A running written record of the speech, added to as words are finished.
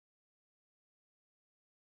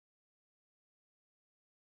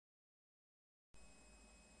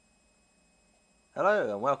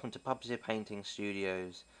Hello and welcome to Warseer Painting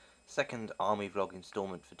Studios' second army vlog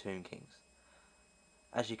installment for Tomb Kings.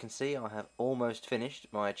 As you can see, I have almost finished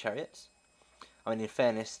my chariots. I mean, in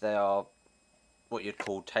fairness, they are what you'd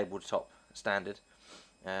call tabletop standard,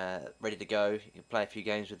 ready to go. You can play a few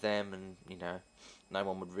games with them, and no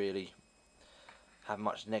one would really have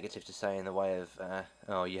much negative to say in the way of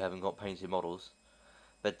oh, you haven't got painted models.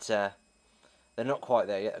 But they're not quite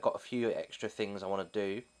there yet. I've got a few extra things I want to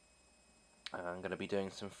do. I'm going to be doing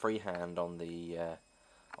some freehand on the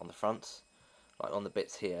fronts, like on the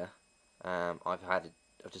bits here. I've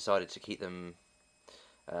decided to keep them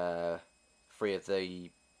free of the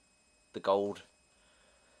gold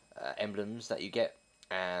emblems that you get,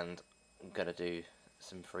 and I'm going to do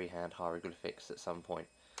some freehand hieroglyphics at some point.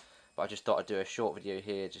 But I just thought I'd do a short video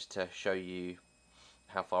here just to show you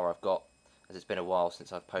how far I've got, as it's been a while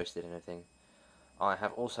since I've posted anything. I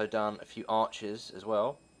have also done a few archers as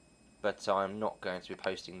well, but I'm not going to be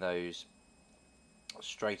posting those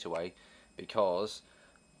straight away because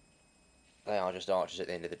they are just archers at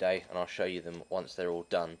the end of the day, and I'll show you them once they're all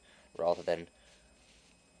done, rather than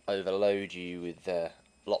overload you with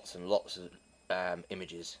lots and lots of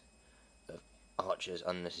images of archers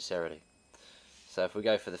unnecessarily. So if we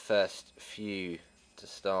go for the first few to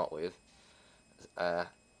start with,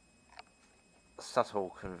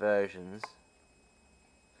 subtle conversions.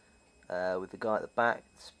 With the guy at the back,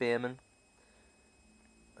 the spearman,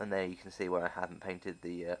 and there you can see where I haven't painted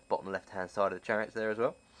the bottom left hand side of the chariots there as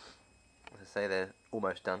well. As I say, they're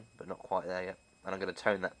almost done, but not quite there yet. And I'm going to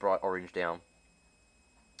tone that bright orange down.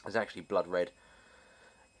 It's actually blood red,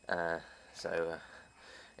 so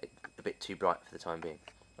a bit too bright for the time being.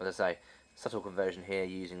 As I say, subtle conversion here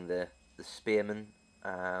using the spearman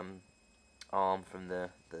arm from the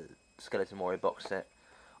Skeleton Warrior box set.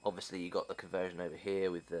 Obviously you got the conversion over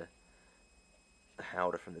here with the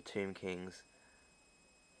Howdah from the Tomb Kings,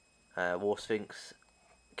 Warseer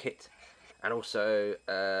kit, and also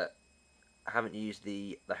I haven't used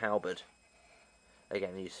the halberd.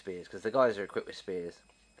 Again, I use spears because the guys are equipped with spears,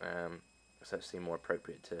 so it seemed more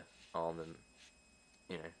appropriate to arm them,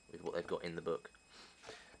 with what they've got in the book.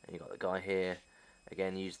 And you got the guy here.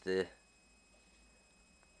 Again, use the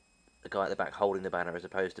guy at the back holding the banner as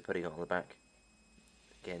opposed to putting it on the back.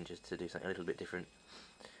 Again, just to do something a little bit different.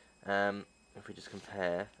 If we just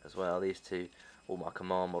compare as well these two, all my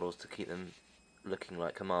command models, to keep them looking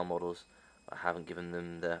like command models, I haven't given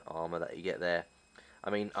them the armour that you get there. I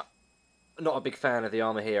mean, I'm not a big fan of the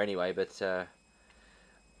armour here anyway, but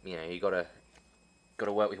you gotta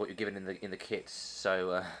work with what you're given in the kits,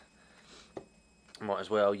 so might as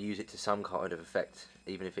well use it to some kind of effect,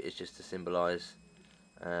 even if it is just to symbolise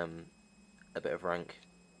a bit of rank.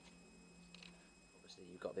 Obviously,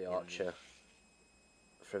 you've got the archer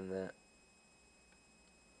from the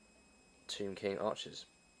Tomb King Archers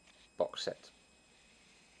box set.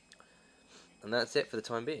 And that's it for the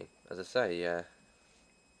time being. As I say,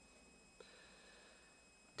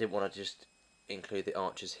 didn't want to just include the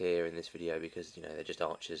archers here in this video because, they're just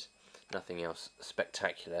archers. Nothing else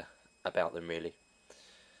spectacular about them, really.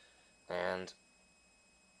 And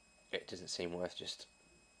it doesn't seem worth just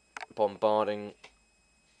bombarding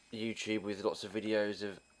YouTube with lots of videos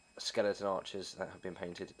of skeleton archers that have been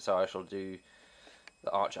painted. So I shall do the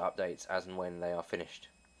archer updates as and when they are finished.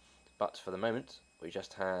 But for the moment, we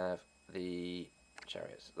just have the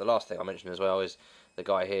chariots. The last thing I mentioned as well is the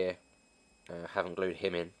guy here. Haven't glued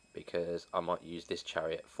him in because I might use this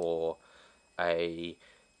chariot for a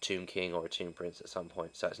Tomb King or a Tomb Prince at some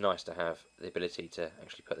point. So it's nice to have the ability to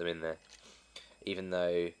actually put them in there, even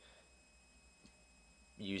though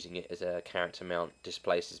using it as a character mount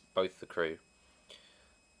displaces both the crew.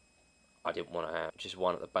 I didn't want to have just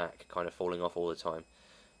one at the back kind of falling off all the time,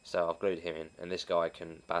 so I've glued him in, and this guy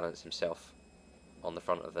can balance himself on the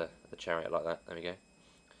front of the chariot like that. There we go,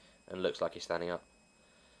 and looks like he's standing up.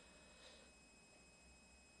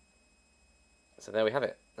 So there we have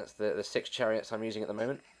it. That's the 6 chariots I'm using at the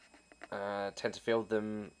moment. Tend to field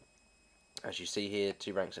them, as you see here,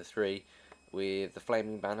 2 ranks of 3 with the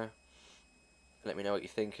flaming banner. Let me know what you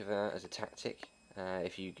think of that as a tactic,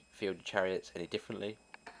 if you field your chariots any differently,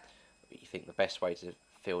 what you think the best way to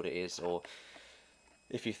field it is, or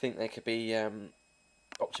if you think they could be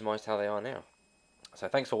optimised how they are now. So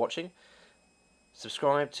thanks for watching.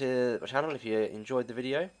 Subscribe to my channel if you enjoyed the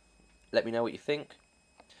video. Let me know what you think.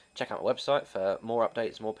 Check out my website for more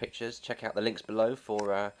updates, more pictures. Check out the links below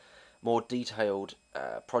for more detailed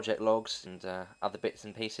project logs and other bits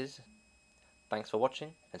and pieces. Thanks for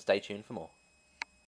watching, and stay tuned for more.